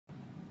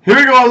Here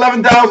we go,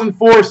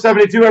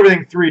 11,472,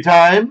 everything 3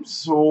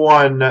 times.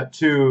 1,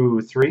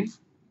 2, 3.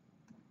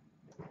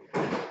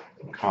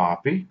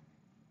 Copy.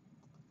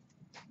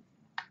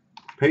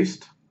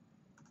 Paste.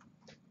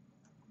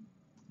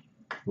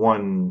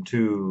 1,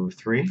 2,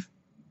 3.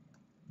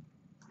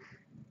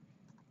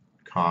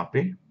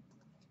 Copy.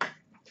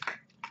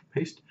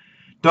 Paste.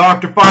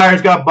 Dr.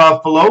 Fire's got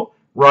Buffalo.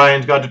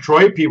 Ryan's got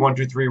Detroit.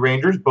 P123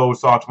 Rangers. Bo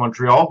Sox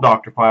Montreal.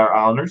 Dr. Fire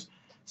Islanders.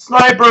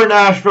 Sniper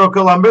Nashville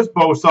Columbus.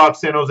 Bo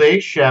Sox San Jose.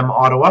 Shem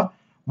Ottawa.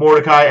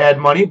 Mordecai Ed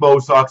Money. Bo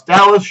Sox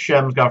Dallas.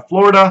 Shem's got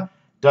Florida.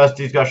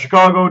 Dusty's got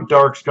Chicago.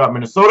 Dark's got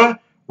Minnesota.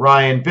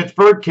 Ryan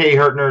Pittsburgh. K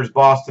Hurtner's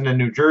Boston and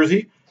New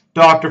Jersey.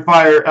 Dr.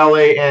 Fire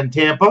LA and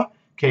Tampa.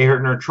 K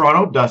Hurtner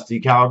Toronto. Dusty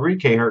Calgary.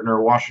 K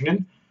Hurtner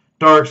Washington.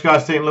 Dark's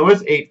got St.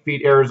 Louis. 8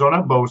 feet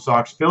Arizona. Bo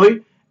Sox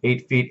Philly.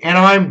 8 feet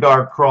Anaheim.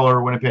 Dark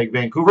Crawler Winnipeg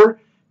Vancouver.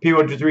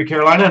 P123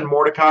 Carolina. And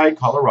Mordecai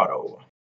Colorado.